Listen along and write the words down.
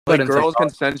Like girls can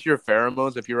psychology. sense your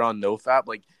pheromones if you're on NoFap.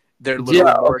 Like they're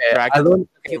literally more attracted to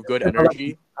you have good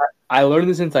energy. I learned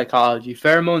this in psychology.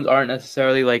 Pheromones aren't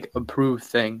necessarily like a proved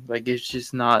thing. Like it's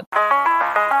just not.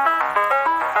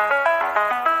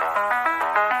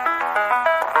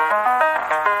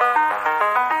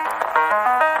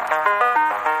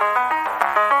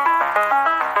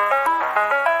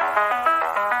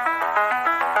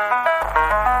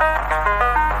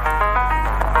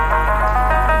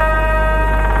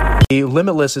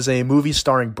 Limitless is a movie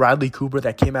starring Bradley Cooper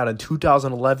that came out in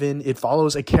 2011. It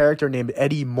follows a character named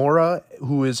Edward Morra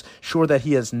who is sure that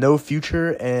he has no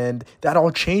future, and that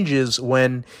all changes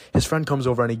when his friend comes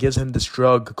over and he gives him this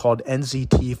drug called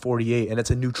NZT48, and it's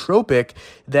a nootropic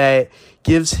that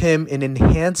gives him an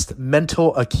enhanced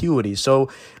mental acuity. So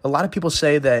a lot of people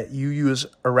say that you use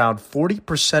around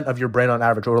 40% of your brain on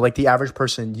average, or like the average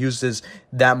person uses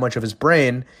that much of his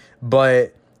brain,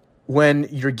 but when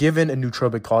you're given a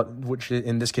nootropic called, which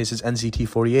in this case is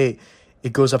NZT48,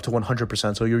 it goes up to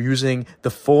 100%. So you're using the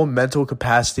full mental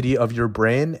capacity of your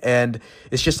brain. And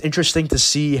it's just interesting to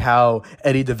see how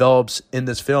Eddie develops in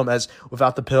this film, as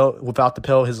without the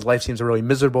pill, his life seems really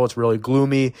miserable. It's really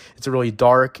gloomy. It's really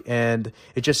dark. And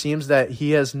it just seems that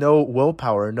he has no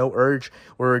willpower, no urge,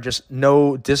 or just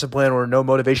no discipline or no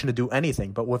motivation to do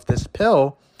anything. But with this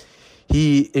pill,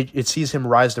 it sees him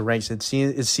rise the ranks. It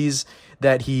sees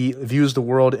that he views the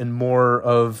world in more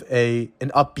of an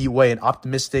upbeat way, an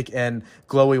optimistic and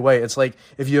glowy way. It's like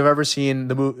if you've ever seen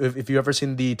the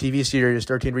TV series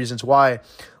 13 Reasons Why,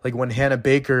 like when Hannah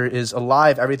Baker is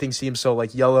alive, everything seems so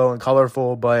like yellow and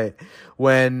colorful, but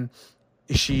when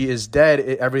she is dead,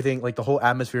 everything, like the whole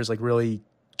atmosphere is like really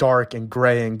dark and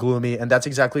gray and gloomy. And that's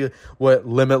exactly what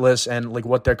Limitless and like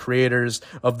what their creators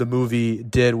of the movie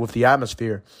did with the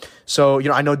atmosphere. So,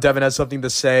 I know Devin has something to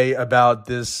say about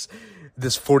this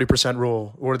 40%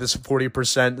 rule or this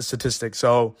 40% statistic.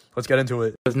 So let's get into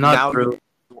it. It's not true.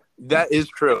 That is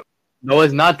true. No,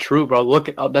 it's not true, bro. Look,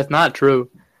 that's not true.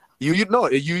 You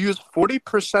use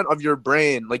 40% of your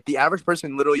brain. Like the average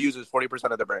person literally uses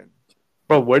 40% of their brain.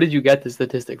 Bro, where did you get this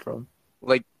statistic from?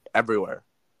 Like everywhere.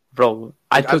 Bro,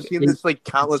 I've seen this like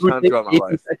countless times throughout my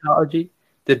life. Psychology?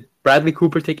 Did Bradley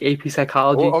Cooper take AP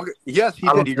psychology? Well, okay. Yes, he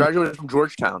did. He graduated from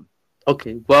Georgetown.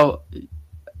 Okay, well,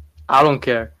 I don't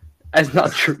care. That's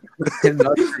not true. It's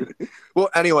not true. Well,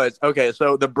 anyways, okay,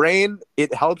 so the brain,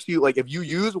 it helps you, like, if you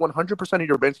use 100% of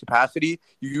your brain's capacity,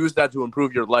 you use that to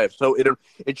improve your life. So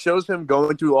it shows him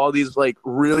going through all these, like,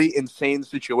 really insane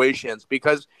situations,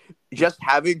 because just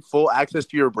having full access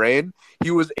to your brain, he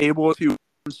was able to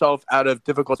himself out of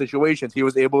difficult situations. He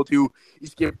was able to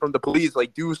escape from the police,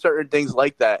 like, do certain things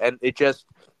like that, and it just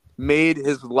made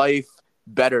his life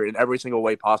better in every single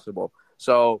way possible.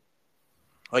 So,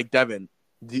 like, Devin,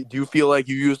 do you feel like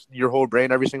you use your whole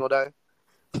brain every single day?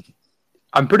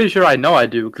 I'm pretty sure I know I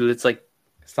do, because it's like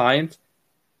science.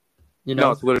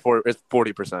 No, it's literally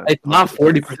 40%. It's not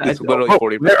 40%. It's literally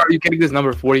 40%. Where are you getting this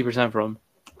number 40% from?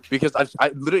 Because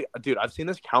I've seen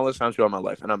this countless times throughout my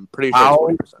life, and I'm pretty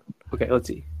sure it's 40%. Okay, let's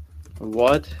see.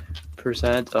 What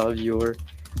percent of your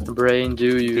brain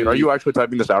do you? Dude, are you actually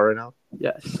typing this out right now?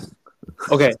 Yes.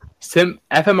 Okay.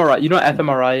 fMRI. You know what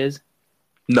fMRI is?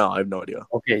 No, I have no idea.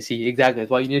 Okay, see, exactly.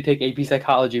 That's why you need to take AP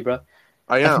psychology, bro.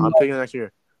 I am. I'm taking it next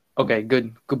year. Okay,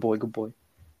 good boy. All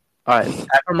right,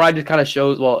 fMRI just kind of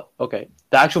shows. Well, okay,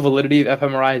 the actual validity of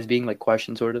fMRI is being like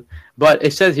questioned, sort of. But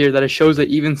it says here that it shows that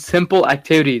even simple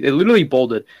activity, it literally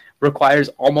bolded, requires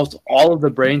almost all of the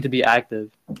brain to be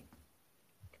active.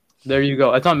 There you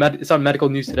go. It's on Medical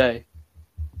News Today.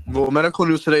 Well, Medical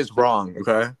News Today is wrong.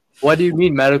 Okay. What do you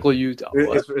mean medical news?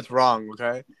 It's wrong.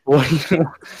 Okay.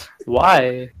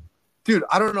 Why? Dude,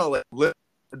 I don't know. Like,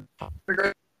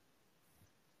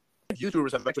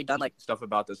 YouTubers have actually done like stuff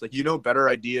about this. Like, Better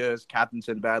Ideas, Captain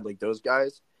Sinbad, like those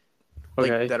guys,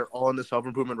 like that are all in the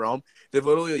self-improvement realm. They've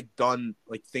literally like, done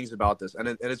like things about this, and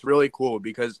it's really cool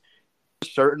because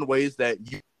there's certain ways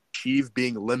that you achieve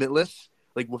being limitless,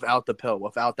 like without the pill,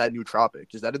 without that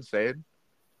nootropic. Is that insane?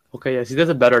 Okay, yeah. See,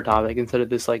 that's a better topic instead of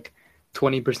this like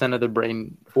 20% of the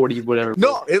brain, 40 whatever.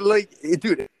 No,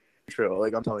 dude, it's true.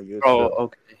 Like I'm telling you.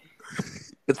 Okay.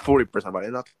 It's 40%, but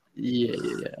not. Yeah.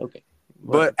 Okay.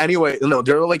 But anyway,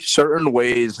 there are like certain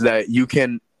ways that you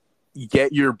can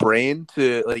get your brain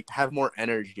to like have more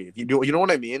energy. If you know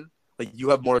what I mean? Like you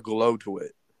have more glow to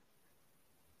it.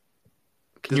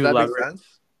 Does that make sense?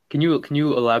 Can you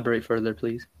elaborate further,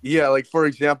 please? Yeah, like for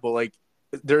example, like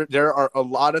there are a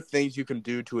lot of things you can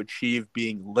do to achieve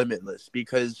being limitless,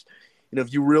 because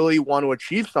if you really want to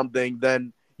achieve something,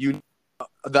 then you need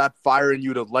that fire in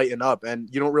you to lighten up, and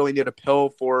you don't really need a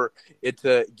pill for it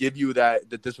to give you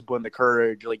the discipline, the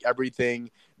courage, like everything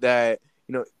that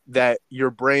that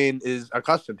your brain is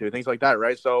accustomed to, things like that,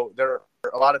 right? So there are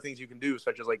a lot of things you can do,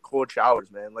 such as like cold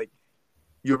showers, man. Like,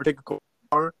 you ever take a cold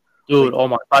shower? Dude, Like, oh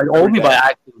my god, only by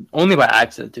accident. Only by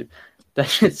accident, dude. That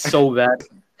shit's so bad.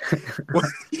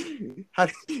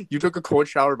 You took a cold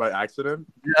shower by accident?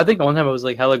 I think one time I was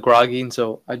like hella groggy, and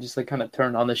so I just like kind of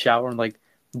turned on the shower and like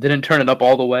didn't turn it up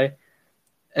all the way.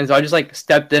 And so I just like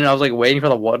stepped in and I was like waiting for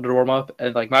the water to warm up,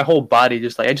 and like my whole body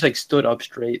just like I just like stood up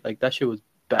straight. Like that shit was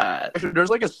bad. There's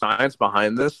like a science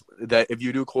behind this that if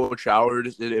you do cold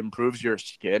showers, it improves your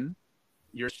skin.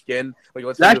 Your skin, like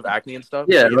let's say you have acne and stuff.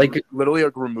 Yeah, like literally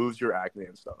like removes your acne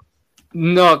and stuff.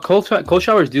 No, cold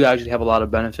showers do actually have a lot of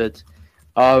benefits.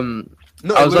 No,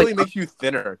 it literally makes you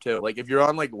thinner too. Like if you're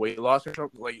on like weight loss or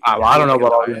something, like I don't know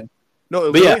about all that. No,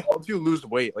 it literally helps you lose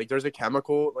weight. Like there's a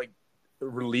chemical like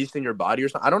released in your body or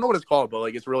something. I don't know what it's called, but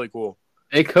like it's really cool.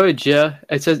 It could, yeah.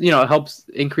 It says, it helps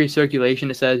increase circulation.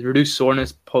 It says reduce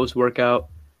soreness post workout.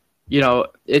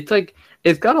 It's like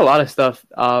it's got a lot of stuff.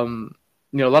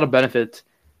 A lot of benefits.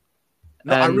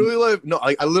 No, I really love. No,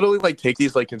 I literally like take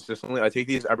these like consistently. I take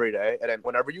these every day, and then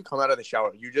whenever you come out of the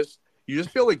shower, you just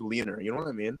feel like leaner. You know what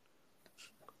I mean?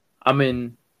 I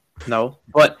mean, no,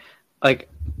 but like,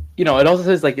 it also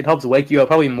says like it helps wake you up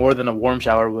probably more than a warm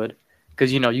shower would,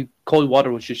 because you cold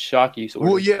water would just shock you.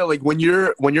 Well, yeah, like when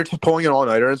you're pulling an all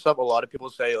nighter and stuff, a lot of people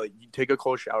say like you take a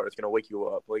cold shower, it's gonna wake you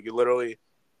up. Like you literally,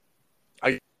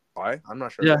 why? I'm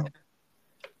not sure. Yeah,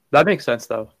 that makes sense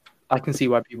though. I can see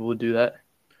why people would do that.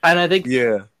 And I think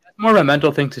it's more of a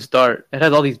mental thing to start. It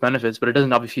has all these benefits, but it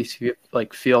doesn't obviously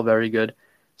feel very good.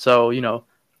 So,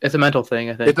 it's a mental thing,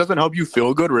 I think. It doesn't help you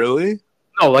feel good, really?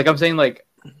 No, like I'm saying, like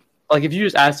if you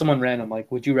just ask someone random,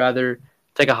 like, would you rather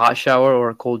take a hot shower or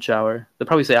a cold shower? They'll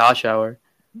probably say hot shower.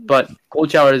 But cold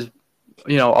shower is,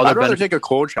 I'd rather take a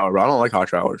cold shower, but I don't like hot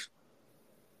showers.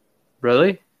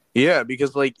 Really? Yeah,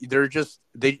 because, like, you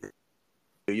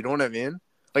know what I mean?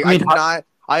 Like,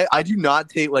 I do not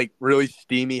take like really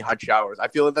steamy hot showers. I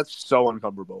feel like that's so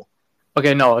uncomfortable.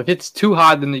 Okay, no. If it's too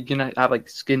hot, then you can have like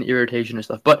skin irritation and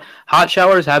stuff. But hot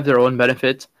showers have their own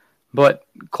benefits. But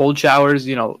cold showers,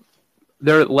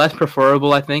 they're less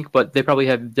preferable, I think. But they probably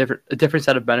have a different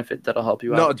set of benefits that'll help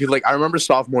you out. No, dude. Like I remember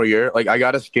sophomore year, like I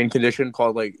got a skin condition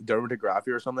called like dermatography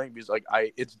or something because like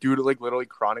it's due to like literally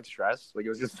chronic stress. Like it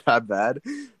was just that bad.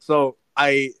 So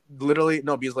I literally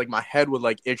because like my head would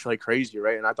like itch like crazy,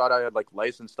 right? And I thought I had like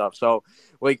lice and stuff. So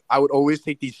like I would always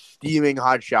take these steaming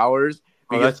hot showers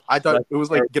because I thought it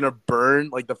was like gonna burn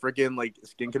like the freaking like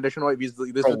skin condition away. Because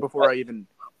this was before I even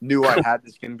knew I had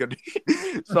the skin condition.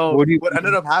 So what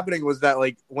ended up happening was that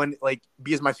like when like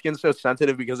because my skin's so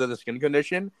sensitive because of the skin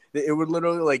condition, it would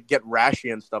literally like get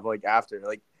rashy and stuff like after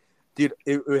like. Dude,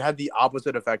 it had the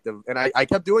opposite effect of, and I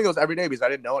kept doing those every day because I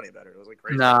didn't know any better. It was like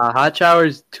crazy. Nah, hot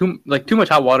showers too much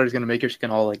hot water is gonna make your skin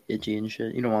all like itchy and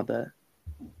shit. You don't want that.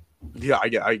 Yeah, I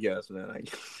guess, man.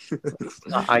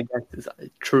 I guess it's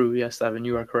true. Yes, Evan,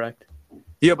 you are correct.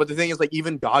 Yeah, but the thing is, like,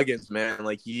 even Goggins, man,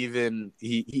 like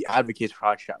he advocates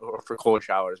for cold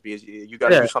showers because you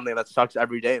gotta do something that sucks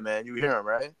every day, man. You hear him,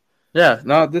 right? Yeah,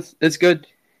 no, it's good.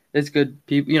 It's good.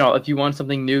 People, if you want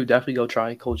something new, definitely go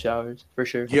try cold showers for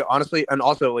sure. Yeah, honestly, and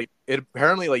also like it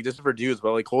apparently like this is for dudes,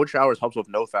 but like cold showers helps with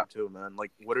NoFap too, man.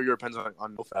 Like, what are your opinions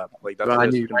on NoFap? Like, that's I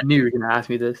knew you were gonna ask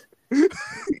me this.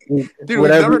 Dude, we've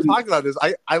never talked about this.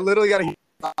 I literally gotta hear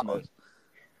about this.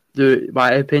 Dude,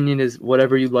 my opinion is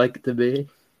whatever you like it to be.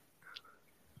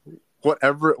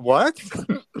 Whatever what?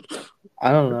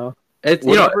 I don't know. It's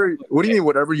whatever, what do you mean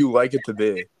whatever you like it to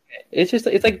be? It's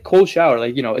like a cold shower.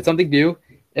 Like, it's something new.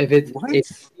 If you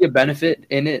see a benefit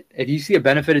in it, if you see a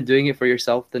benefit in doing it for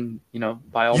yourself, then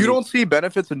by all means. You don't see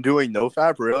benefits in doing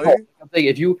NoFap, really?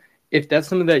 No, if that's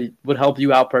something that would help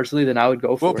you out personally, then I would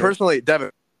go for it. Well, personally,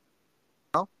 Devin.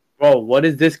 Bro, what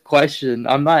is this question?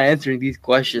 I'm not answering these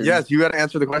questions. Yes, you got to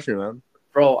answer the question, man.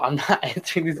 Bro, I'm not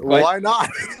answering these questions. Why not?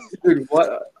 Dude,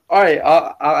 what? All right,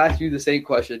 I'll ask you the same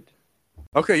question.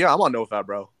 Okay, yeah, I'm on NoFap,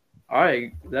 bro. All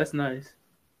right, that's nice.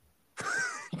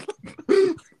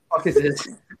 What fuck is this?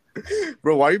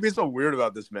 Bro, why are you being so weird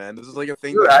about this, man? This is like a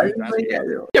thing. Dude,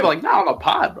 but like not on the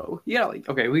pod, bro. Yeah, like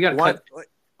okay, we gotta cut.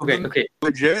 Okay.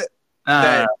 Legit,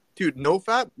 dude.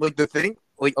 NoFap, like the thing,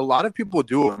 like a lot of people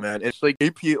do it, man. It's like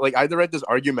AP. Like I read this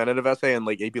argumentative essay in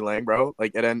like AP Lang, bro.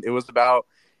 Like and then it was about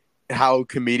how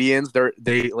comedians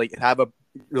they like have a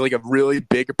really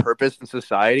big purpose in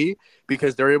society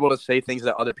because they're able to say things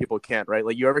that other people can't, right?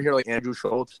 Like you ever hear like Andrew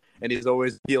Schultz and there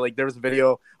was a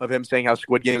video of him saying how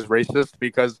Squid Game is racist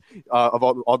because of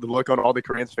all the look on all the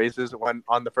Koreans' faces when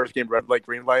on the first game red light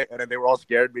green light, and then they were all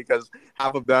scared because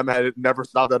half of them had never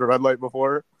stopped at a red light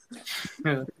before.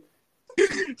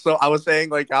 So I was saying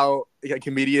like how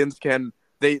comedians can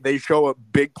they show a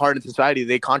big part in society.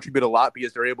 They contribute a lot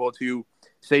because they're able to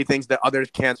say things that others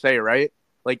can't say, right?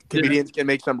 Like comedians can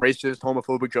make some racist,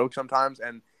 homophobic jokes sometimes,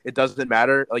 and it doesn't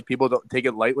matter. Like people don't take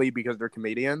it lightly because they're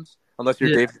comedians, unless you're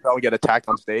Dave Chappelle and get attacked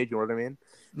on stage. You know what I mean?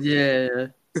 Yeah.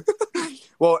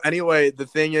 Well, anyway, the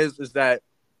thing is that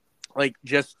like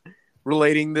just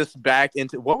relating this back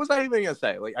into what was I even gonna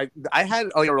say? Like I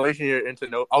had like a relation here into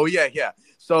no. Oh yeah.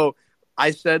 So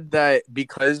I said that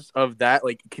because of that,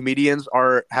 like comedians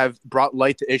have brought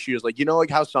light to issues. Like like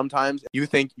how sometimes you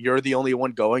think you're the only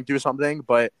one going through something,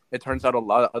 but it turns out a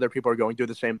lot of other people are going through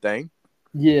the same thing.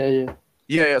 Yeah.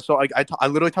 So like I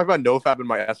literally talked about NoFap in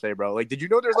my essay, bro. Like, did you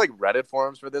know there's like Reddit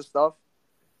forums for this stuff?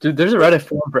 Dude, there's a Reddit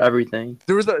forum for everything.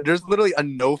 There's literally a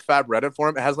NoFap Reddit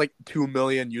forum. It has like 2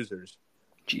 million users.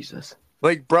 Jesus.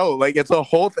 Like, bro, like it's a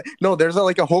whole thing. No, there's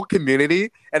like a whole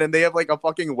community, and then they have like a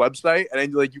fucking website, and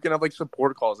then like you can have like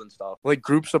support calls and stuff, like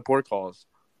group support calls.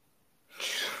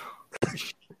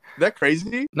 Is that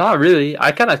crazy? Not really.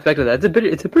 I kind of expected that.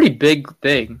 It's a pretty big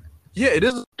thing. Yeah, it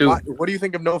is. Dude. What do you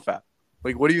think of NoFap?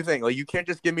 Like, what do you think? Like, you can't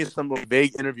just give me some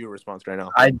vague interview response right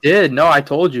now. I did. No, I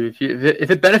told you.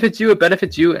 If it benefits you, it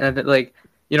benefits you. And like,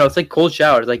 it's like cold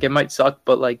showers. Like, it might suck,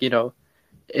 but like,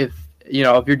 if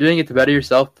you're doing it to better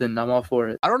yourself, then I'm all for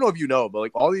it. I don't know if you know, but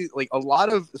like all these, like a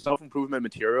lot of self-improvement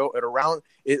material,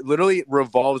 it literally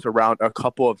revolves around a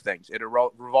couple of things. It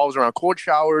revolves around cold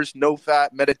showers,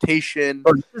 NoFap, meditation.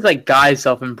 Bro, this is like guys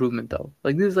self-improvement though.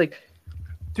 Like this is like,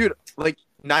 dude, like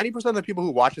 90% of the people who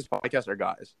watch this podcast are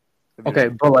guys. Okay,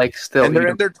 but like still, and they're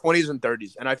in their 20s and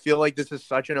 30s, and I feel like this is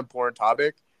such an important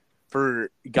topic for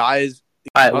guys.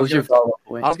 All right, what's your follow-up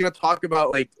point? I was gonna talk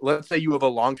about like, let's say you have a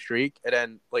long streak, and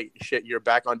then like shit, you're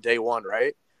back on day one,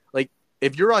 right? Like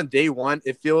if you're on day one,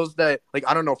 it feels that like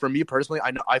I don't know. For me personally,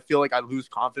 I feel like I lose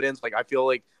confidence. Like I feel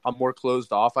like I'm more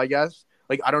closed off. I guess.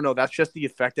 Like I don't know. That's just the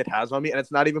effect it has on me, and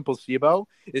it's not even placebo.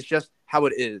 It's just how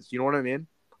it is. You know what I mean?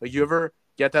 Like you ever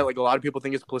get that? Like a lot of people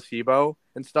think it's placebo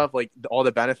and stuff. Like all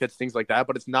the benefits, things like that,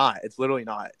 but it's not. It's literally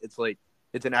not. It's like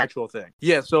it's an actual thing.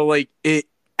 Yeah. So like it.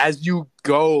 As you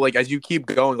go, like as you keep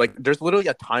going, like there's literally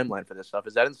a timeline for this stuff.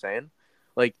 Is that insane?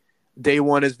 Like day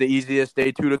one is the easiest.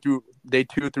 Day two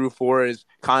through 4 is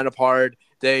kind of hard.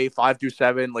 Day 5 through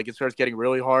 7, like it starts getting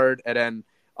really hard, and then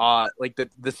like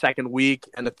the second week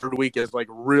and the third week is like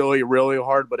really really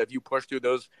hard. But if you push through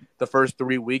the first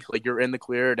 3 weeks, like you're in the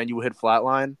clear, and then you hit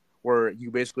flatline where you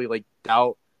basically like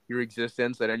doubt your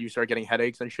existence, and then you start getting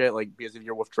headaches and shit, like because of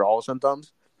your withdrawal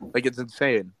symptoms. Like it's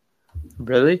insane.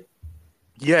 Really?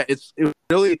 Yeah, it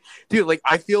really, dude. Like,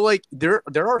 I feel like there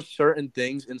are certain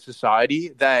things in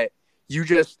society that you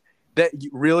don't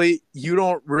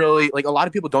really like. A lot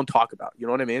of people don't talk about. You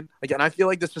know what I mean? Like, and I feel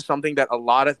like this is something that a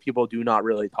lot of people do not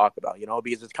really talk about.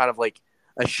 Because it's kind of like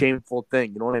a shameful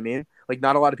thing. You know what I mean? Like,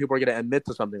 not a lot of people are gonna admit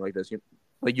to something like this.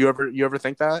 You ever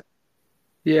think that?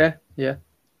 Yeah.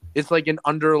 It's like an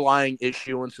underlying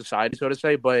issue in society, so to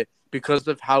say, but because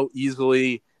of how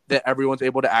easily that everyone's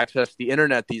able to access the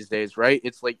internet these days, right?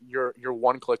 It's like you're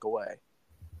one click away.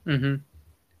 Mm-hmm.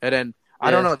 And then I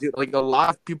don't know, dude, like a lot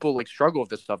of people like struggle with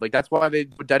this stuff. Like that's why they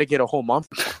would dedicate a whole month.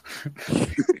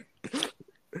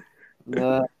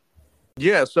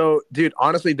 Yeah. So, dude,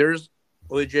 honestly, there's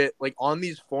legit like on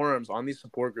these forums, on these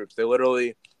support groups, they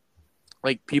literally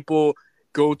like people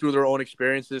go through their own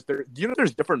experiences.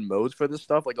 There's different modes for this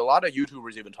stuff. Like a lot of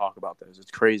YouTubers even talk about this.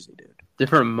 It's crazy, dude.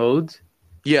 Different modes?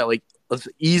 Yeah, like it's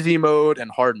easy mode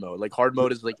and hard mode. Like hard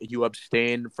mode is like you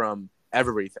abstain from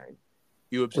everything.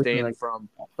 You abstain from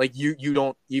like you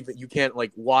can't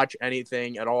like watch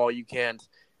anything at all. You can't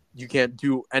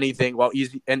do anything while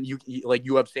easy, and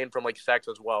you abstain from like sex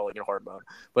as well, like in hard mode.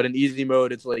 But in easy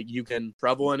mode, it's like you can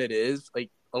prevalent. It is like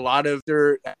a lot of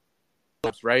their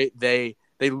right. They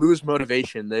lose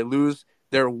motivation. They lose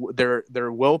their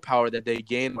willpower that they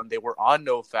gained when they were on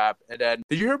NoFap. And then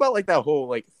did you hear about like that whole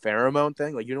like pheromone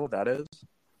thing? Like you know what that is?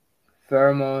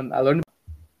 Pheromone. I learned.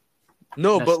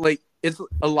 No, but like it's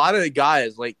a lot of the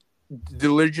guys like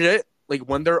the legit like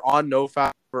when they're on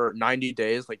NoFap for 90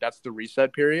 days, like that's the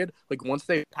reset period. Like once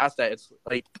they pass that, it's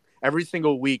like every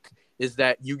single week is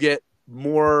that you get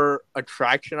more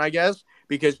attraction, I guess,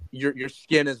 because your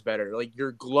skin is better. Like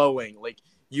you're glowing. Like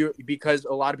because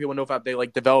a lot of people know if they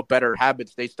like develop better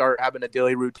habits, they start having a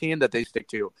daily routine that they stick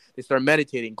to. They start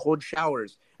meditating, cold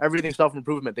showers, everything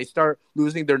self-improvement. They start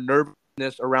losing their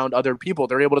nervousness around other people.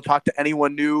 They're able to talk to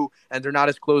anyone new, and they're not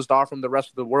as closed off from the rest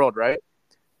of the world, right?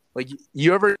 Like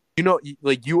you ever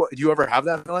have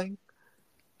that feeling?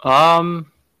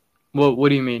 What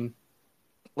do you mean?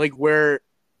 Like where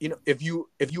if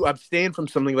you abstain from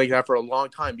something like that for a long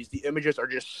time, because the images are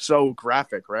just so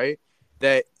graphic, right?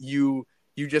 That you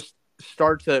just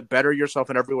start to better yourself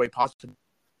in every way possible.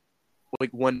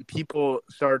 Like when people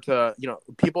start to,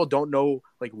 people don't know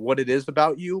like what it is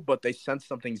about you, but they sense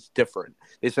something's different.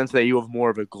 They sense that you have more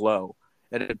of a glow.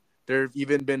 And there have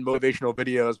even been motivational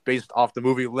videos based off the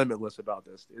movie Limitless about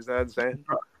this. Is that insane?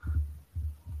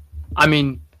 I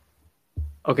mean,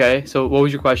 okay, so what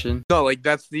was your question? No, like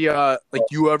that's the like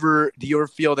do you ever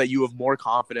feel that you have more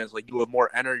confidence, like you have more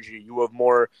energy, you have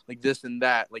more like this and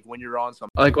that, like when you're on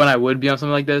something? Like when I would be on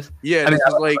something like this? Yeah, this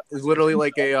is like it's literally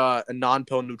like a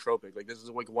non-pill nootropic. Like this is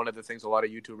like one of the things a lot of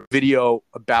YouTubers video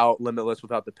about Limitless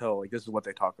without the pill. Like this is what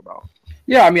they talk about.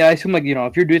 Yeah, I mean, I assume like,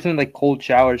 if you're doing something like cold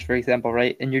showers, for example,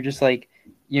 right? And you're just like,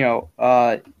 you're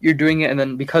doing it, and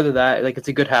then because of that, like it's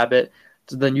a good habit.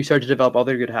 So then you start to develop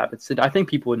other good habits. And I think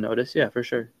people would notice. Yeah, for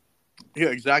sure. Yeah,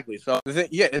 exactly. So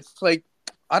it's like,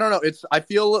 I don't know. I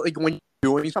feel like when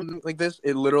you're doing something like this,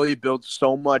 it literally builds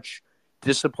so much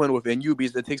discipline within you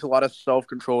because it takes a lot of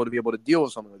self-control to be able to deal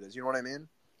with something like this. You know what I mean?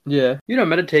 Yeah.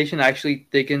 Meditation actually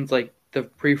thickens like the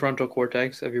prefrontal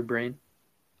cortex of your brain.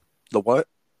 The what?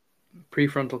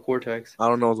 Prefrontal cortex. I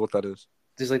don't know what that is.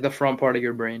 Just like the front part of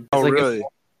your brain. Oh, like really?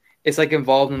 It's like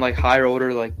involved in like higher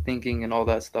order like thinking and all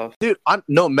that stuff. Dude,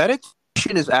 no,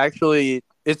 meditation is actually,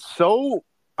 it's so,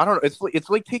 I don't know,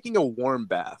 it's like taking a warm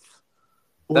bath.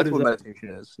 That's what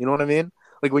meditation is. You know what I mean?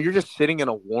 Like when you're just sitting in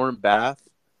a warm bath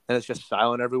and it's just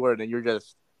silent everywhere and then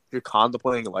you're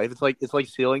contemplating life. It's like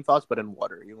sealing thoughts but in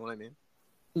water. You know what I mean?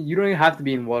 You don't even have to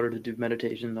be in water to do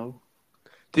meditation though.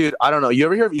 Dude, I don't know. You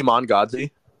ever hear of Iman Gadzhi?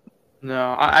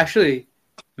 No, actually,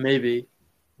 maybe.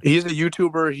 He's a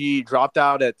YouTuber. He dropped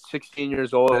out at 16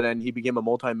 years old, and then he became a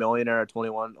multimillionaire at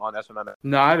 21 on SMM.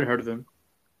 No, I haven't heard of him.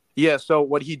 Yeah, so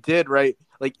what he did, right,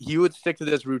 like he would stick to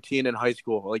this routine in high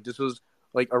school. Like this was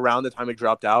like around the time he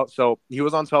dropped out. So he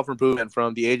was on self-improvement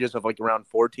from the ages of like around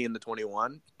 14 to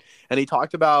 21. And he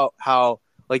talked about how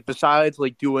like besides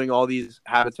like doing all these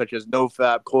habits such as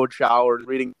NoFap, cold showers,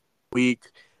 reading a week,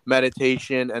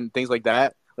 meditation, and things like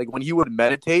that, like when he would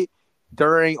meditate,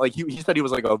 during like he said he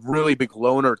was like a really big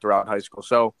loner throughout high school.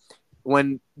 So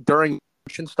when during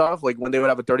lunch and stuff, like when they would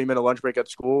have a 30-minute lunch break at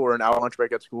school or an hour lunch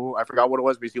break at school, I forgot what it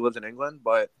was because he lives in England,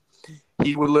 but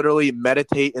he would literally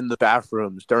meditate in the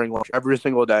bathrooms during lunch every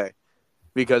single day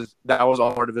because that was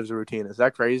all part of his routine. Is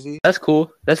that crazy? That's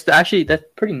cool. That's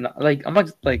pretty like I'm not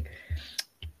like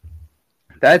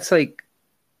that's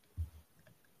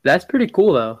pretty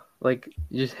cool though. Like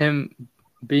just him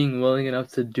being willing enough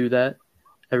to do that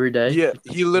every day? Yeah,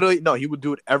 he would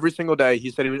do it every single day.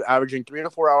 He said he was averaging 3 to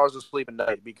 4 hours of sleep a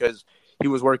night because he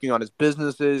was working on his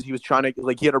businesses. He was trying to,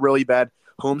 like, he had a really bad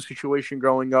home situation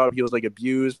growing up. He was, like,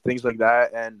 abused, things like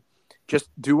that. And just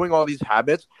doing all these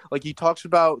habits, like, he talks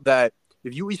about that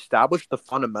if you establish the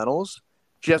fundamentals,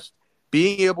 just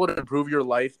being able to improve your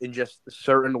life in just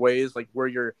certain ways, like where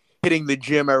you're hitting the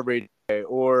gym every day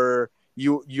or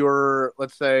you're,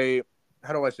 let's say,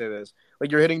 how do I say this?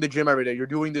 Like you're hitting the gym every day. You're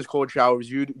doing these cold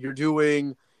showers. You're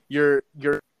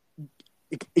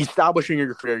establishing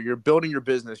your career. You're building your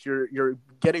business. You're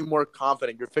getting more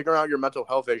confident. You're figuring out your mental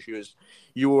health issues.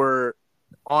 You're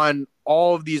on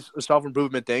all of these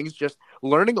self-improvement things. Just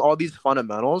learning all these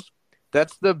fundamentals.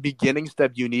 That's the beginning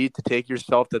step you need to take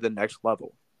yourself to the next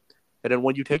level. And then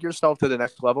when you take yourself to the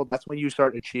next level, that's when you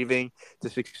start achieving the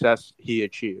success he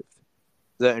achieved.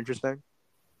 Is that interesting?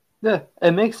 Yeah,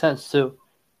 it makes sense too.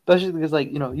 Especially because,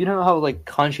 like, you know how, like,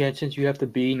 conscientious you have to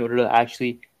be in order to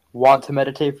actually want to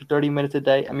meditate for 30 minutes a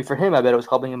day? I mean, for him, I bet it was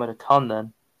helping him out a ton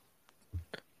then.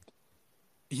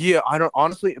 Yeah, I don't,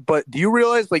 honestly, but do you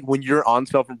realize, like, when you're on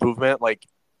self-improvement, like,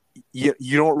 you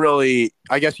don't really,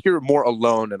 I guess you're more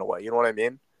alone in a way, you know what I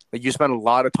mean? Like, you spend a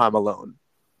lot of time alone.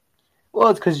 Well,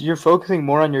 it's because you're focusing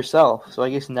more on yourself, so I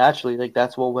guess naturally, like,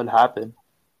 that's what would happen,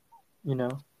 you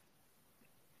know?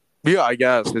 Yeah, I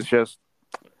guess. It's just,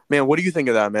 man, what do you think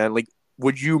of that, man? Like,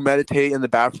 would you meditate in the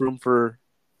bathroom for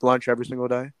lunch every single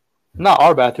day? Not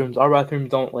our bathrooms. Our bathrooms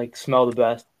don't, like, smell the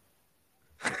best.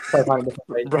 Try to find a different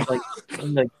way.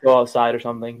 Like, go outside or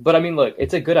something. But, I mean, look,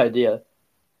 it's a good idea.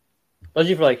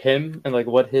 Especially for, like, him and, like,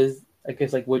 what his, I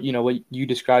guess, like, what you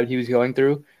described he was going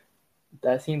through.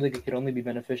 That seems like it could only be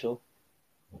beneficial.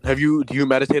 Do you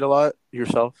meditate a lot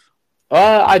yourself?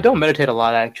 I don't meditate a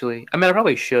lot, actually. I mean, I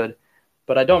probably should.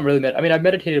 But I don't really meditate. I mean, I've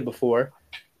meditated before.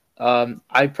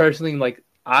 I personally, like,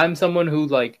 I'm someone who,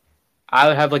 like, I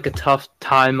would have, like, a tough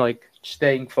time, like,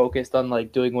 staying focused on,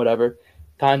 like, doing whatever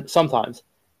sometimes.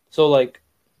 So, like,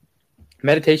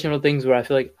 meditation are things where I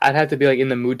feel like I'd have to be, like, in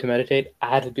the mood to meditate. I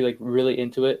had to be, like, really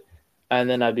into it, and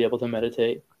then I'd be able to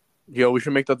meditate. Yo, we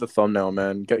should make that the thumbnail,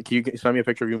 man. Can you send me a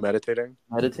picture of you meditating?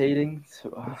 Meditating.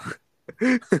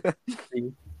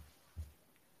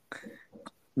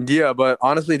 Yeah, but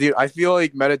honestly, dude, I feel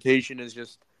like meditation is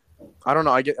just, I don't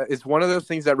know. It's one of those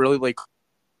things that really like,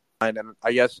 and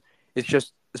I guess it's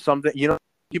just something.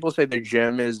 People say the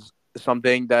gym is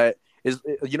something that is.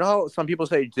 How some people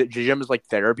say the gym is like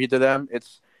therapy to them.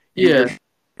 It's you're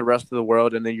the rest of the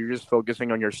world, and then you're just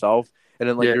focusing on yourself, and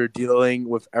then you're dealing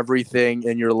with everything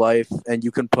in your life, and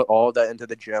you can put all of that into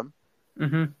the gym.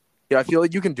 Mm-hmm. Yeah, I feel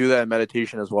like you can do that in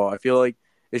meditation as well. I feel like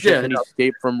it's just an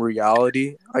escape from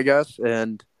reality, I guess,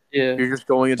 and you're just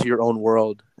going into your own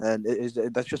world, and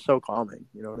that's just so calming.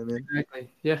 You know what I mean? Exactly.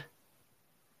 Yeah.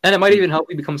 And it might even help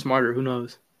you become smarter. Who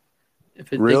knows?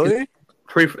 Really?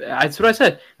 That's what I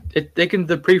said. They can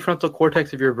the prefrontal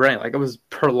cortex of your brain. Like it was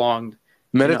prolonged.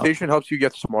 Meditation helps you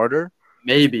get smarter?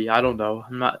 Maybe. I don't know.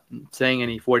 I'm not saying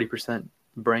any 40%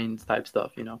 brains type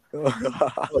stuff,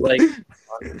 But like,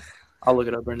 I'll look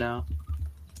it up right now.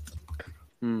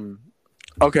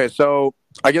 Okay, so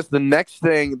I guess the next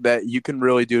thing that you can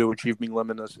really do to achieve being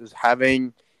limitless is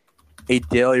having a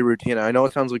daily routine. I know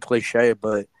it sounds like cliche,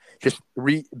 but just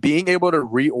being able to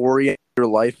reorient your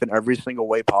life in every single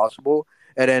way possible.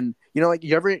 And then, Devin,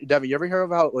 you ever hear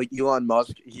about like Elon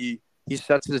Musk? He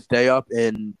sets his day up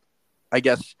in, I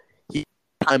guess,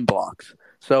 time blocks.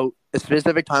 So a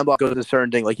specific time block goes to a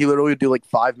certain thing. Like he literally would do like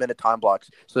 5-minute time blocks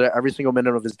so that every single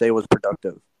minute of his day was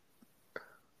productive.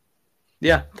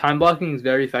 Yeah, time blocking is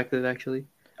very effective, actually.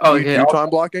 Oh, okay. You do time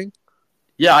blocking?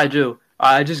 Yeah, I do.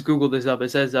 I just Googled this up. It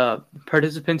says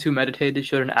participants who meditated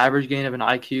showed an average gain of an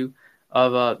IQ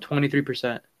of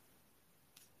 23%.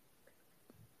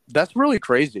 That's really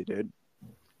crazy, dude.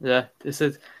 Yeah, it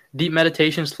says deep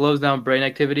meditation slows down brain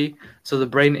activity, so the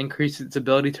brain increases its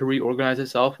ability to reorganize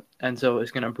itself, and so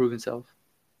it's going to improve itself.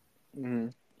 Mm-hmm.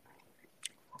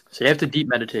 So you have to deep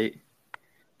meditate. It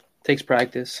takes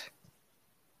practice.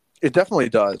 It definitely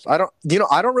does. I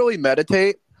don't really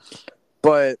meditate,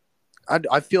 but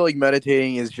I feel like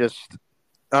meditating is just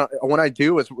when I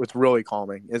do, it's really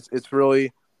calming. It's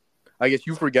really, I guess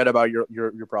you forget about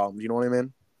your problems. You know what I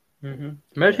mean? Mm-hmm.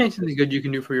 Meditating is something good you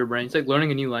can do for your brain. It's like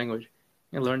learning a new language.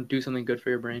 You can do something good for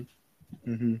your brain.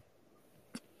 Mm-hmm.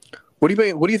 What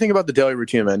do you think about the daily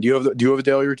routine, man? Do you have a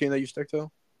daily routine that you stick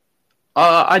to?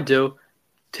 I do.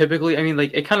 Typically, I mean,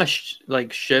 like it kind of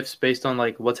shifts based on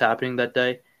like what's happening that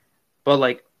day. But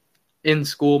like in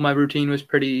school, my routine was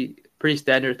pretty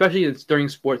standard, especially during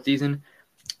sports season.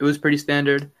 It was pretty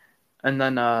standard, and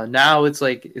then now it's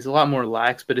a lot more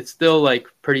lax, but it's still like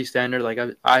pretty standard. Like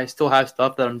I still have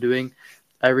stuff that I'm doing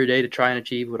every day to try and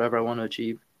achieve whatever I want to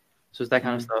achieve. So it's that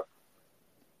kind of stuff.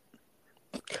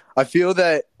 I feel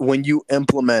that when you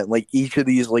implement like each of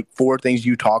these like 4 things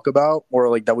you talk about or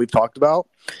like that we've talked about,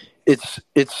 it's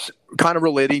kind of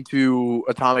relating to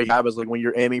atomic habits, like when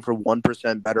you're aiming for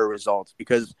 1% better results,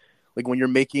 because like when you're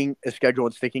making a schedule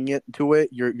and sticking it to it,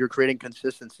 you're creating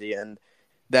consistency, and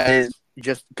that is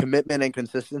just commitment and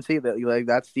consistency.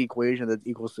 That's the equation that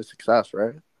equals to success,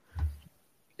 right?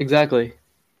 Exactly.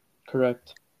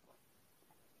 Correct.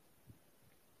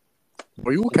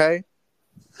 Are you okay?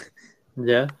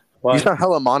 Yeah. Why? You sound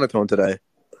hella monotone today.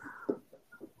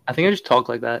 I think I just talk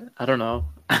like that. I don't know.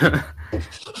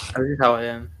 That's just how I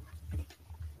am.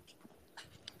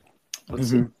 Let's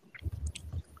see.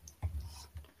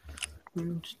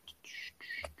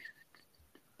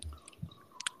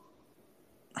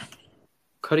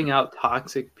 Cutting out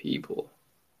toxic people.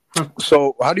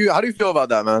 So how do you feel about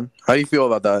that, man? How do you feel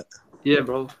about that? Yeah,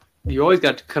 bro. You always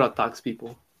got to cut out toxic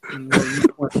people.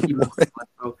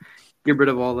 Get rid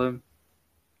of all of them.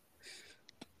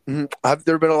 Mm-hmm. Have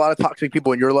there been a lot of toxic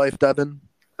people in your life, Devin?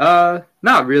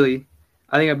 Not really.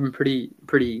 I think I've been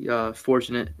pretty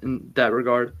fortunate in that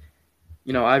regard.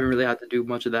 I haven't really had to do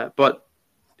much of that, but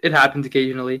it happens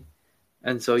occasionally.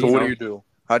 And so what do you do?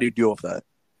 How do you deal with that?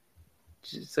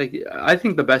 Just like I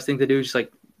think the best thing to do is just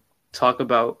like talk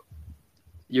about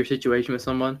your situation with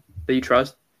someone that you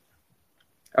trust.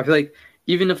 I feel like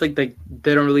even if like they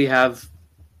don't really have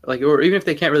or even if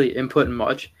they can't really input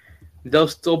much, they'll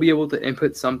still be able to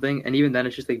input something, and even then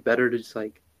it's just like better to just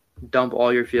like dump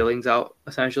all your feelings out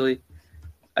essentially.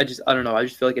 I don't know, I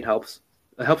just feel like it helps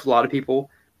a lot of people.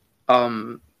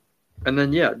 And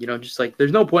then just like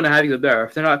there's no point in having them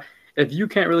there if you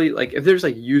can't really like if they're just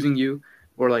like using you,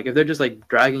 or like if they're just like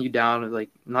dragging you down and like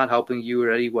not helping you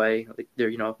in any way, like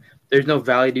there's no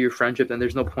value to your friendship, then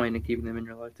there's no point in keeping them in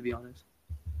your life, to be honest.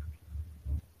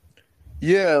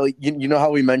 Yeah, like you know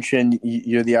how we mentioned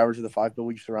you're the average of the 5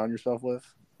 people you surround yourself with,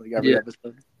 like every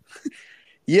episode.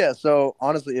 Yeah, so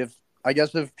honestly, if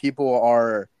people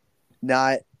are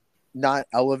not not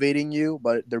elevating you,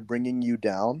 but they're bringing you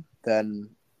down, then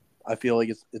I feel like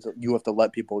it's you have to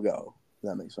let people go. If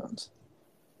that makes sense.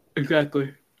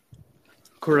 Exactly.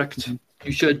 Correct.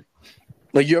 You should.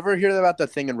 Like, you ever hear about that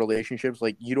thing in relationships?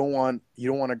 Like, you don't want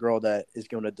a girl that is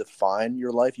going to define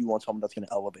your life. You want someone that's going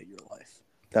to elevate your life.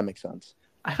 That makes sense.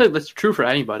 I feel like that's true for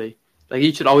anybody. Like,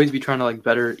 you should always be trying to like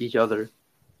better each other.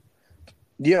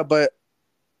 Yeah, but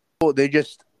they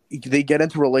get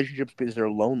into relationships because they're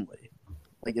lonely.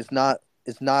 Like, it's not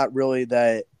really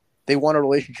that they want a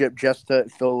relationship just to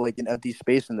fill like an empty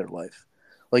space in their life.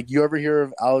 Like, you ever hear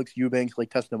of Alex Eubank's like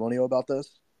testimonial about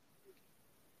this?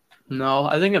 No,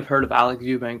 I think I've heard of Alex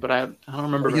Eubank, but I don't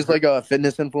remember. He's like a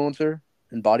fitness influencer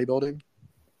in bodybuilding.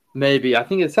 Maybe. I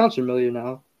think it sounds familiar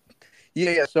now.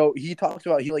 Yeah. So he talks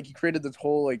about he created this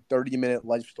whole like 30-minute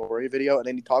life story video, and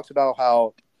then he talks about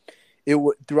how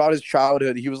throughout his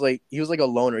childhood he was like a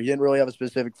loner. He didn't really have a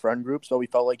specific friend group, so he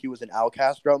felt like he was an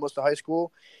outcast throughout most of high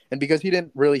school. And because he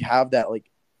didn't really have that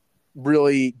like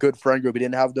really good friend group, he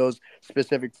didn't have those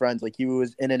specific friends. Like, he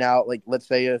was in and out. Like, let's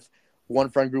say if one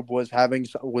friend group was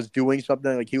doing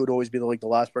something, like, he would always be the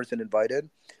last person invited.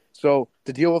 So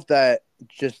to deal with that,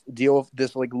 just deal with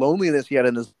this like loneliness he had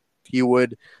in his, he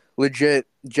would legit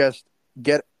just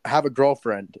have a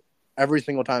girlfriend every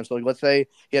single time. So like, let's say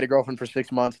he had a girlfriend for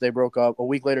 6 months, they broke up. A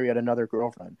week later, he had another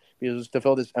girlfriend because it was to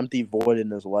fill this empty void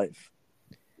in his life.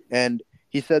 And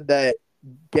he said that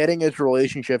getting into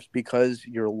relationships because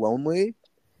you're lonely,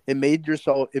 it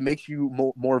makes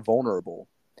you more vulnerable.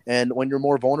 And when you're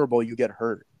more vulnerable, you get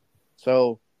hurt.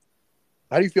 So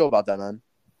how do you feel about that, man?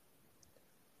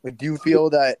 Like, do you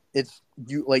feel that is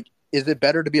it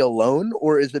better to be alone,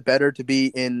 or is it better to be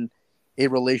in a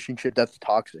relationship that's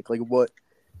toxic? Like, what?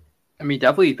 I mean,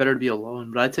 definitely better to be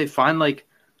alone, but I'd say find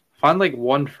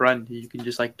one friend you can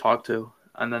just like talk to,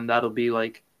 and then that'll be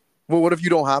like. Well, what if you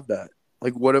don't have that?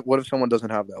 Like, what if someone doesn't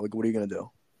have that? Like, what are you gonna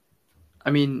do? I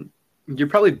mean, you're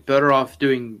probably better off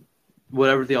doing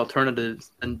whatever the alternative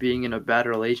is than being in a bad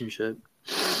relationship.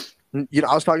 You know,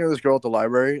 I was talking to this girl at the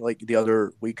library like the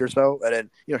other week or so, and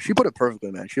then she put it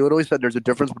perfectly, man. She literally said there's a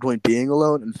difference between being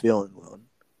alone and feeling alone.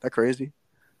 That crazy?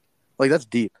 Like, that's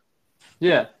deep.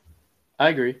 Yeah, I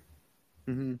agree.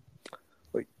 Mm-hmm.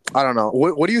 Like, I don't know.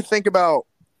 What do you think about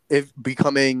if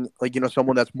becoming like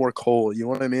someone that's more cold? You know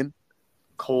what I mean?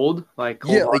 Cold, like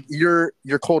yeah, like you're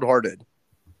cold-hearted.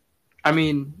 I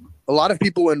mean, a lot of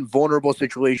people in vulnerable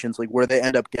situations, like where they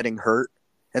end up getting hurt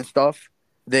and stuff,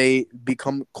 they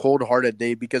become cold-hearted.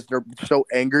 Because they're so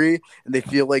angry and they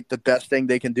feel like the best thing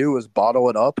they can do is bottle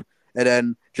it up. And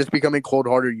then just becoming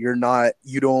cold-hearted, you're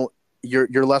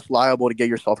less liable to get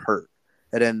yourself hurt.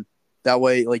 And then that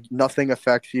way, like, nothing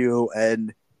affects you,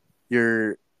 and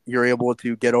you're able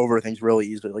to get over things really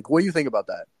easily. Like, what do you think about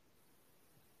that?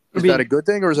 Is that a good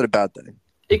thing or is it a bad thing?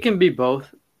 It can be both.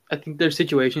 I think there's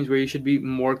situations where you should be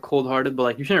more cold-hearted, but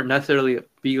like you shouldn't necessarily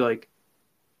be like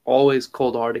always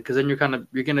cold-hearted, because then you're gonna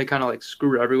kind of like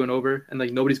screw everyone over, and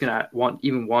like nobody's gonna want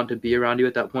to be around you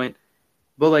at that point.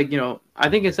 But like I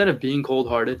think instead of being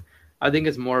cold-hearted, I think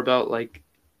it's more about like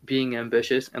being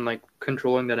ambitious and like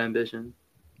controlling that ambition.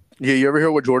 Yeah, you ever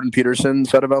hear what Jordan Peterson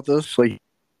said about this? Like,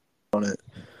 on it.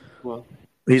 Well,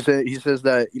 he says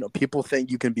that people think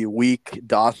you can be weak,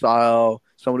 docile,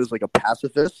 someone who's like a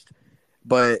pacifist,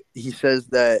 but he says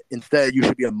that instead you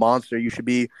should be a monster. You'd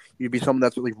be someone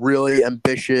that's like really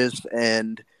ambitious,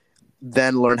 and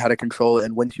then learn how to control it.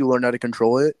 And once you learn how to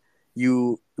control it,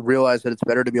 you realize that it's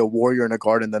better to be a warrior in a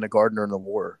garden than a gardener in a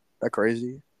war. Is that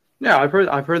crazy? Yeah, I've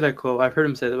heard that quote. I've heard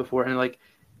him say that before, and like,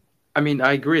 I mean,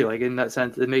 I agree. Like, in that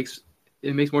sense, it makes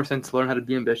more sense to learn how to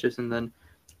be ambitious and then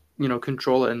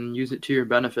control it and use it to your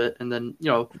benefit, and then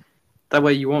that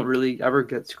way you won't really ever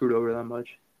get screwed over that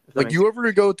much. Like, you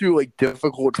ever go through like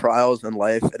difficult trials in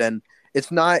life, and then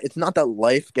it's not that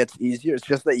life gets easier. It's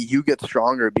just that you get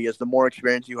stronger, because the more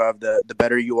experience you have, the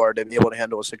better you are to be able to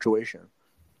handle a situation.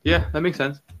 Yeah, that makes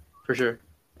sense for sure.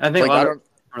 I think I don't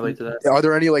relate to that. Are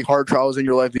there any like hard trials in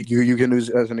your life that you can use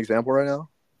as an example right now?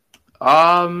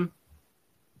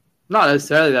 Not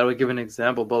necessarily that I would give an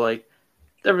example, but like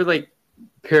there were like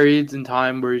periods in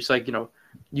time where it's like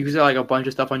you got like a bunch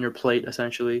of stuff on your plate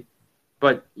essentially,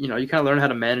 but you kind of learn how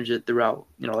to manage it throughout.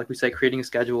 Like we say, creating a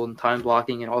schedule and time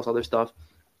blocking and all this other stuff,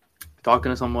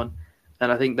 talking to someone, and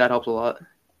I think that helps a lot.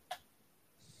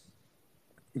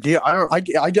 Yeah,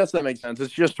 I guess that makes sense.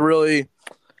 It's just really,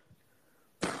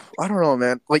 I don't know,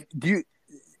 man. Like,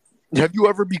 have you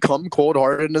ever become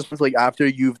cold-hearted in this sense, like after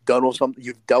you've dealt with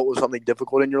something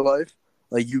difficult in your life?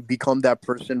 Like, you become that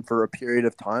person for a period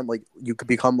of time. Like, you could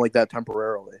become like that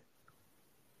temporarily.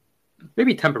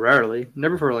 Maybe temporarily,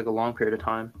 never for like a long period of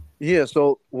time. Yeah.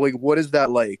 So, like, what is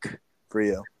that like for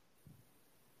you?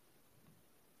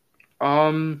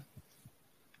 Um,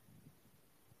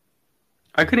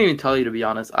 I couldn't even tell you, to be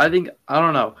honest. I don't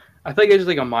know. I feel like it's just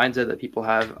like a mindset that people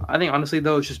have. I think honestly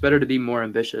though, it's just better to be more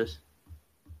ambitious.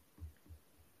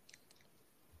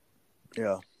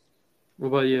 Yeah. What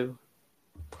about you?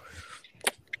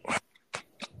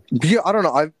 Yeah. I don't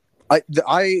know.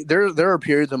 There are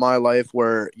periods in my life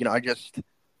where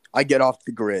I get off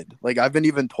the grid. Like I've been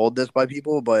even told this by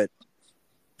people, but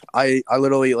I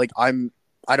literally like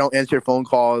I don't answer phone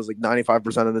calls like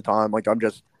 95% of the time. Like I'm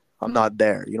not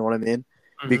there. You know what I mean?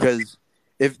 Mm-hmm. Because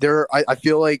I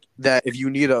feel like that if you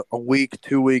need a week,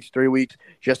 2 weeks, 3 weeks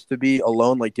just to be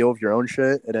alone, like deal with your own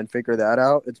shit and then figure that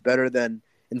out, it's better than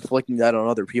inflicting that on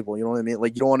other people. You know what I mean?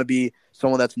 Like you don't want to be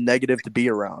someone that's negative to be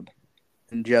around,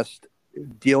 and just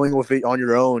dealing with it on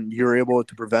your own, you're able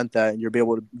to prevent that, and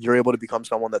you're able to become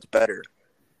someone that's better.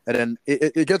 And then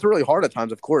it gets really hard at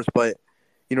times, of course, but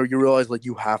you realize like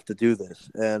you have to do this.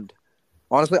 And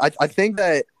honestly, I think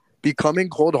that becoming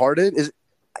cold hearted is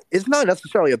not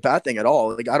necessarily a bad thing at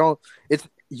all. Like I don't it's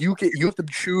you have to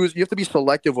choose, you have to be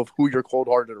selective of who you're cold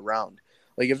hearted around.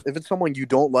 Like if it's someone you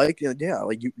don't like, yeah,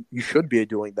 like you should be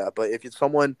doing that. But if it's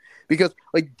someone, because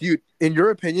like dude, in your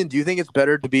opinion, do you think it's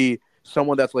better to be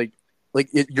someone that's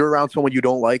you're around someone you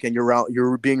don't like, and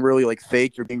you're being really like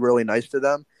fake, you're being really nice to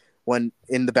them, when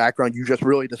in the background you just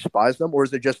really despise them? Or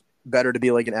is it just better to be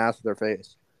like an ass to their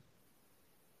face?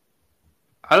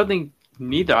 I don't think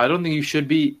neither. I don't think you should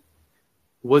be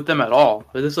with them at all.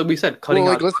 But this, like we said, cutting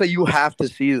Well, out. like let's say you have to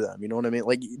see them, you know what I mean?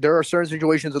 Like there are certain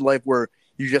situations in life where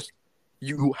you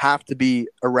have to be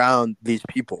around these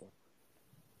people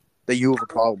that you have a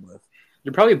problem with.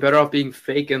 You're probably better off being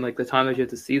fake in like the time that you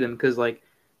have to see them, because like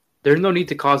there's no need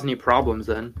to cause any problems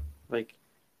then. Like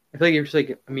I feel like you're just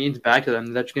like means back to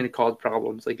them, that's going to cause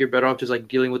problems. Like you're better off just like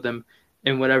dealing with them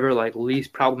in whatever like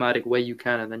least problematic way you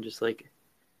can, and then just like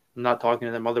not talking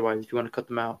to them otherwise if you want to cut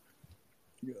them out.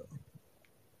 Yeah.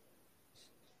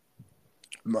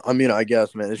 I mean, I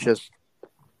guess, man, it's just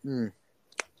So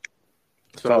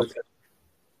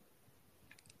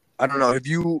I don't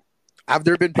know. Have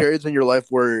there been periods in your life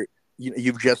where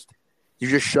you've just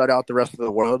shut out the rest of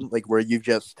the world, like where you've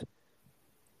just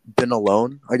been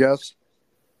alone, I guess?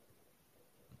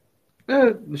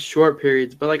 short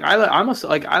periods, but like I must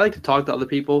like I like to talk to other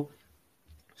people,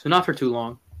 so not for too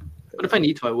long. But if I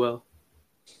need to, I will.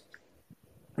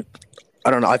 I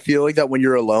don't know. I feel like that when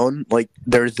you're alone, like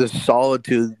there's this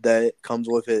solitude that comes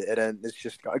with it, and then it's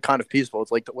just kind of peaceful.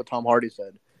 It's like what Tom Hardy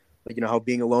said, like how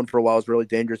being alone for a while is really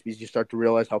dangerous because you start to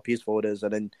realize how peaceful it is,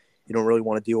 and then you don't really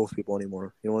want to deal with people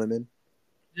anymore. You know what I mean?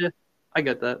 Yeah, I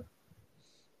get that. I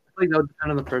feel like that would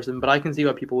depend on the person, but I can see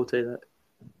why people would say that.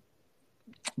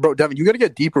 Bro, Devin, you got to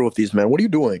get deeper with these, man. What are you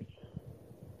doing?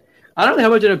 I don't really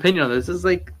have much an opinion on this. It's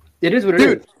like it is what it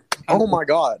Dude, is. oh my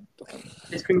god.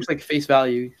 It's pretty much like face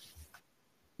value.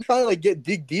 I'm trying to like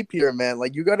dig deep here, man.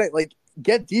 Like you gotta like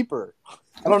get deeper.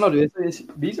 I don't know, dude.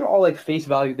 These are all like face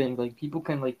value things. Like people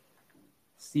can like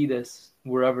see this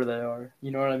wherever they are.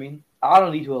 You know what I mean? I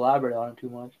don't need to elaborate on it too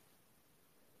much.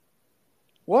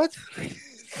 What?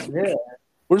 Yeah.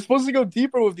 We're supposed to go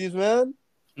deeper with these, man.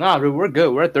 Nah, dude, we're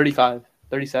good. We're at 35,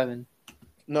 37.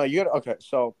 No, you gotta. Okay,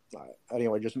 so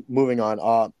anyway, just moving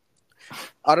on.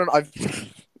 I don't know.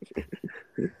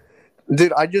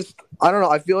 Dude, I don't know.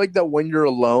 I feel like that when you're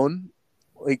alone,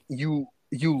 like you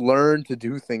learn to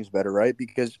do things better, right?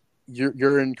 Because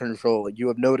you're in control. Like you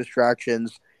have no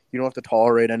distractions. You don't have to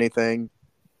tolerate anything.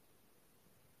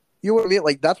 You know what I mean?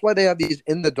 Like that's why they have these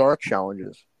in the dark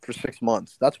challenges for 6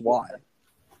 months. That's why.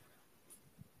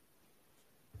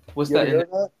 What's You that ever hear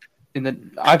of that? in the?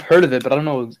 I've heard of it, but I don't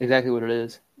know exactly what it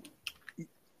is.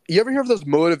 You ever hear of those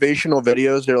motivational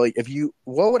videos? They're like,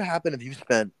 what would happen if you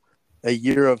spent a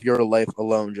year of your life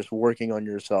alone, just working on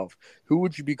yourself? Who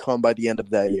would you become by the end of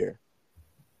that year?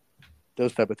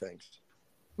 Those type of things.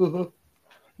 Mm-hmm.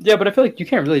 Yeah, but I feel like you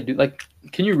can't really do like.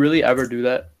 Can you really ever do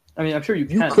that? I mean, I'm sure you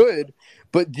can. You could,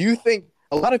 but do you think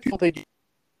a lot of people think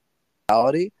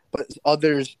reality, but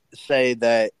others say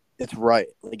that it's right,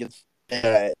 like it's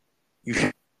you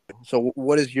should. So,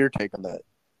 what is your take on that?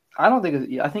 I don't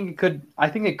think. I think it could. I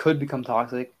think it could become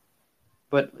toxic.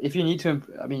 But if you need to,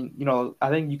 I mean, I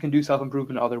think you can do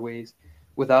self-improvement in other ways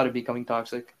without it becoming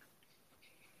toxic.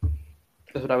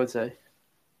 That's what I would say.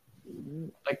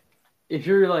 Like, if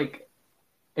you're like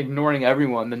ignoring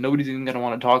everyone, then nobody's even gonna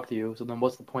want to talk to you. So then,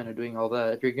 what's the point of doing all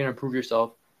that? If you're gonna improve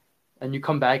yourself, and you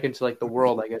come back into like the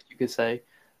world, I guess you could say,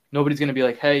 nobody's gonna be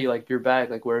like, hey, like you're back,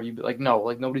 like where have you been? Like no,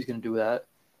 like nobody's gonna do that.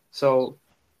 So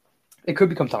It could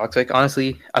become toxic.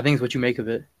 Honestly, I think it's what you make of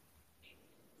it.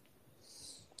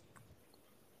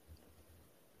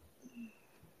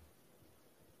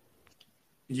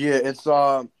 Yeah, it's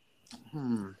what's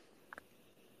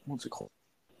it called?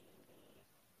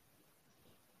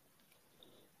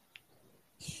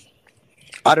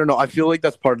 I don't know. I feel like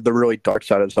that's part of the really dark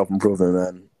side of self-improvement,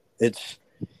 man.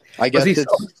 I But guess see, it's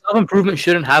self-improvement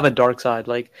shouldn't have a dark side.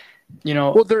 Like,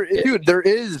 well, there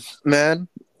is, man.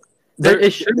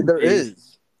 it shouldn't There be.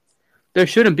 is. There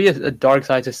shouldn't be a dark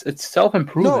side. It's No,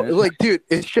 self-improvement. like, dude,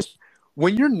 it's just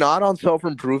when you're not on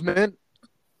self-improvement,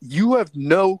 you have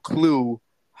no clue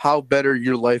how better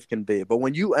your life can be. But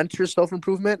when you enter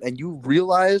self-improvement and you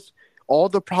realize all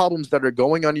the problems that are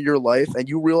going on in your life and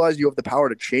you realize you have the power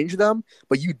to change them,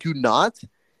 but you do not,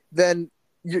 then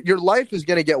your life is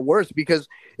going to get worse because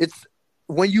it's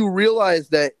when you realize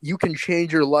that you can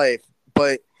change your life,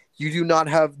 but you do not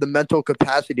have the mental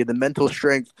capacity, the mental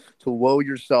strength to will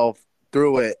yourself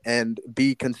through it and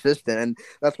be consistent. And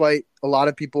that's why a lot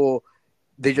of people,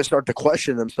 they just start to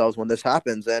question themselves when this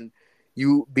happens. And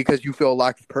because you feel a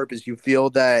lack of purpose, you feel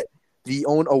that the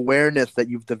own awareness that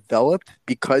you've developed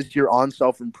because you're on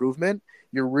self-improvement,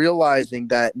 you're realizing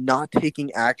that not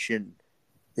taking action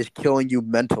is killing you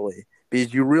mentally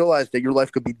because you realize that your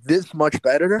life could be this much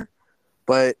better,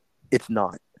 but it's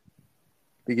not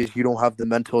because you don't have the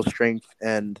mental strength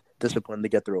and discipline to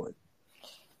get through it.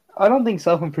 I don't think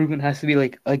self-improvement has to be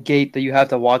like a gate that you have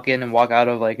to walk in and walk out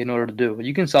of like in order to do.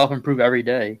 You can self-improve every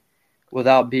day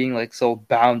without being like so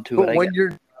bound to it. But when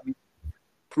you're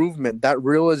improvement, that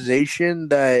realization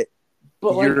that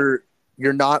you're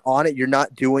not on it, you're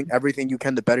not doing everything you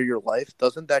can to better your life,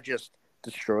 doesn't that just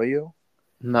destroy you?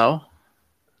 No.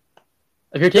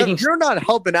 If you're not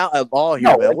helping out at all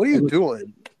here, man. What are you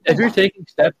doing? If you're taking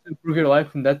steps to improve your life,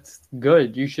 then that's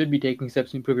good. You should be taking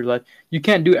steps to improve your life. You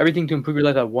can't do everything to improve your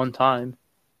life at one time.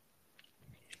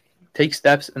 Take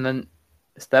steps, and then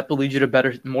a step will lead you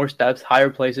to more steps, higher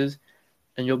places,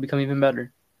 and you'll become even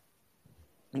better.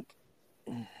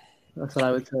 That's what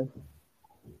I would say.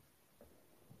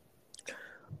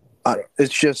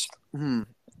 It's just,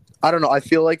 I don't know. I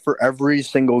feel like for every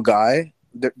single guy,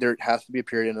 there has to be a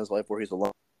period in his life where he's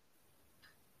alone.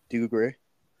 Do you agree?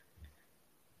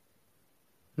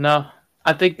 No,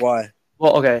 I think. Why?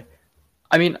 Well, okay.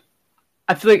 I mean,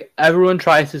 I feel like everyone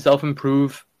tries to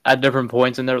self-improve at different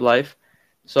points in their life,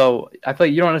 so I feel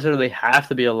like you don't necessarily have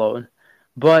to be alone.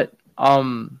 But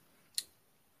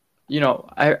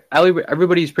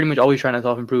everybody's pretty much always trying to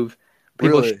self-improve.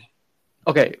 Really?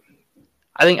 Okay,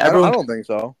 I think everyone. I don't think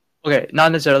so. Okay,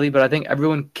 not necessarily, but I think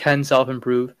everyone can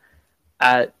self-improve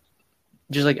at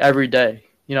just like every day.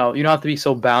 You don't have to be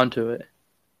so bound to it.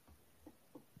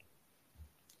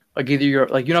 Like either you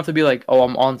don't have to be like, oh,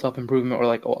 I'm on self-improvement or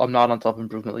like, oh, I'm not on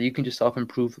self-improvement. Like you can just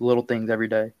self-improve little things every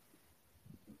day.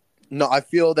 No, I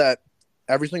feel that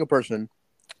every single person,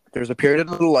 there's a period in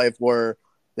their life where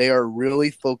they are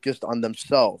really focused on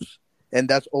themselves. And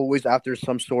that's always after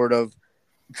some sort of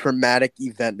traumatic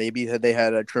event. Maybe they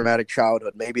had a traumatic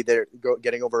childhood. Maybe they're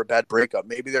getting over a bad breakup.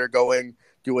 Maybe they're going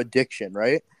through addiction,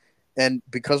 right? And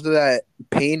because of that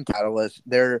pain catalyst,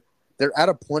 they're at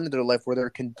a point in their life where they're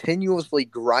continuously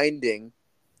grinding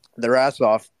their ass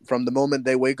off from the moment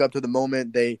they wake up to the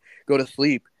moment they go to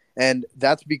sleep. And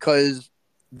that's because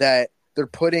that they're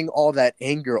putting all that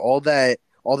anger, all that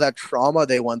trauma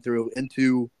they went through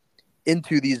into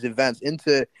these events,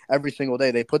 into every single day.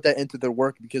 They put that into their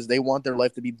work because they want their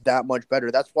life to be that much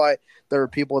better. That's why there are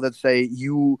people that say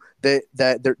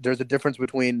there's a difference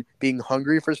between being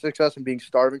hungry for success and being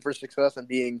starving for success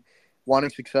and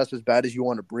wanting success as bad as you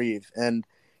want to breathe. And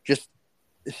just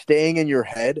staying in your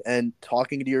head and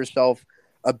talking to yourself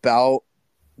about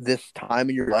this time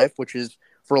in your life, which is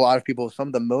for a lot of people some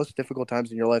of the most difficult times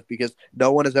in your life, because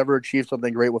no one has ever achieved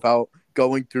something great without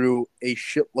going through a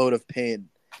shitload of pain.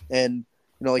 And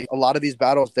like a lot of these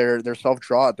battles, they're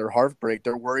self-draught, they're heartbreak,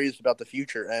 they're worries about the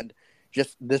future, and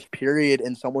just this period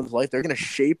in someone's life, they're going to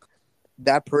shape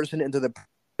that person into the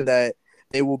person that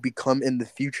they will become in the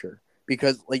future.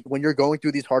 Because like when you're going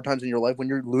through these hard times in your life, when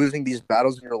you're losing these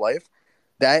battles in your life,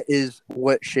 that is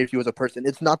what shapes you as a person.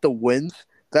 It's not the wins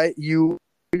that you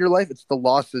in your life, it's the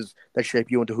losses that shape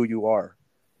you into who you are,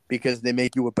 because they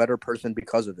make you a better person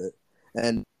because of it.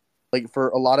 And like for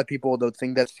a lot of people, the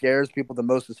thing that scares people the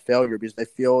most is failure, because they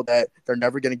feel that they're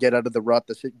never going to get out of the rut,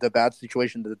 the bad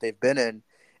situation that they've been in.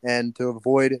 And to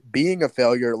avoid being a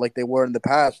failure like they were in the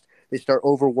past, they start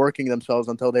overworking themselves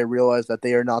until they realize that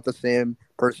they are not the same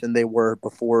person they were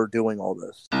before doing all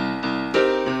this.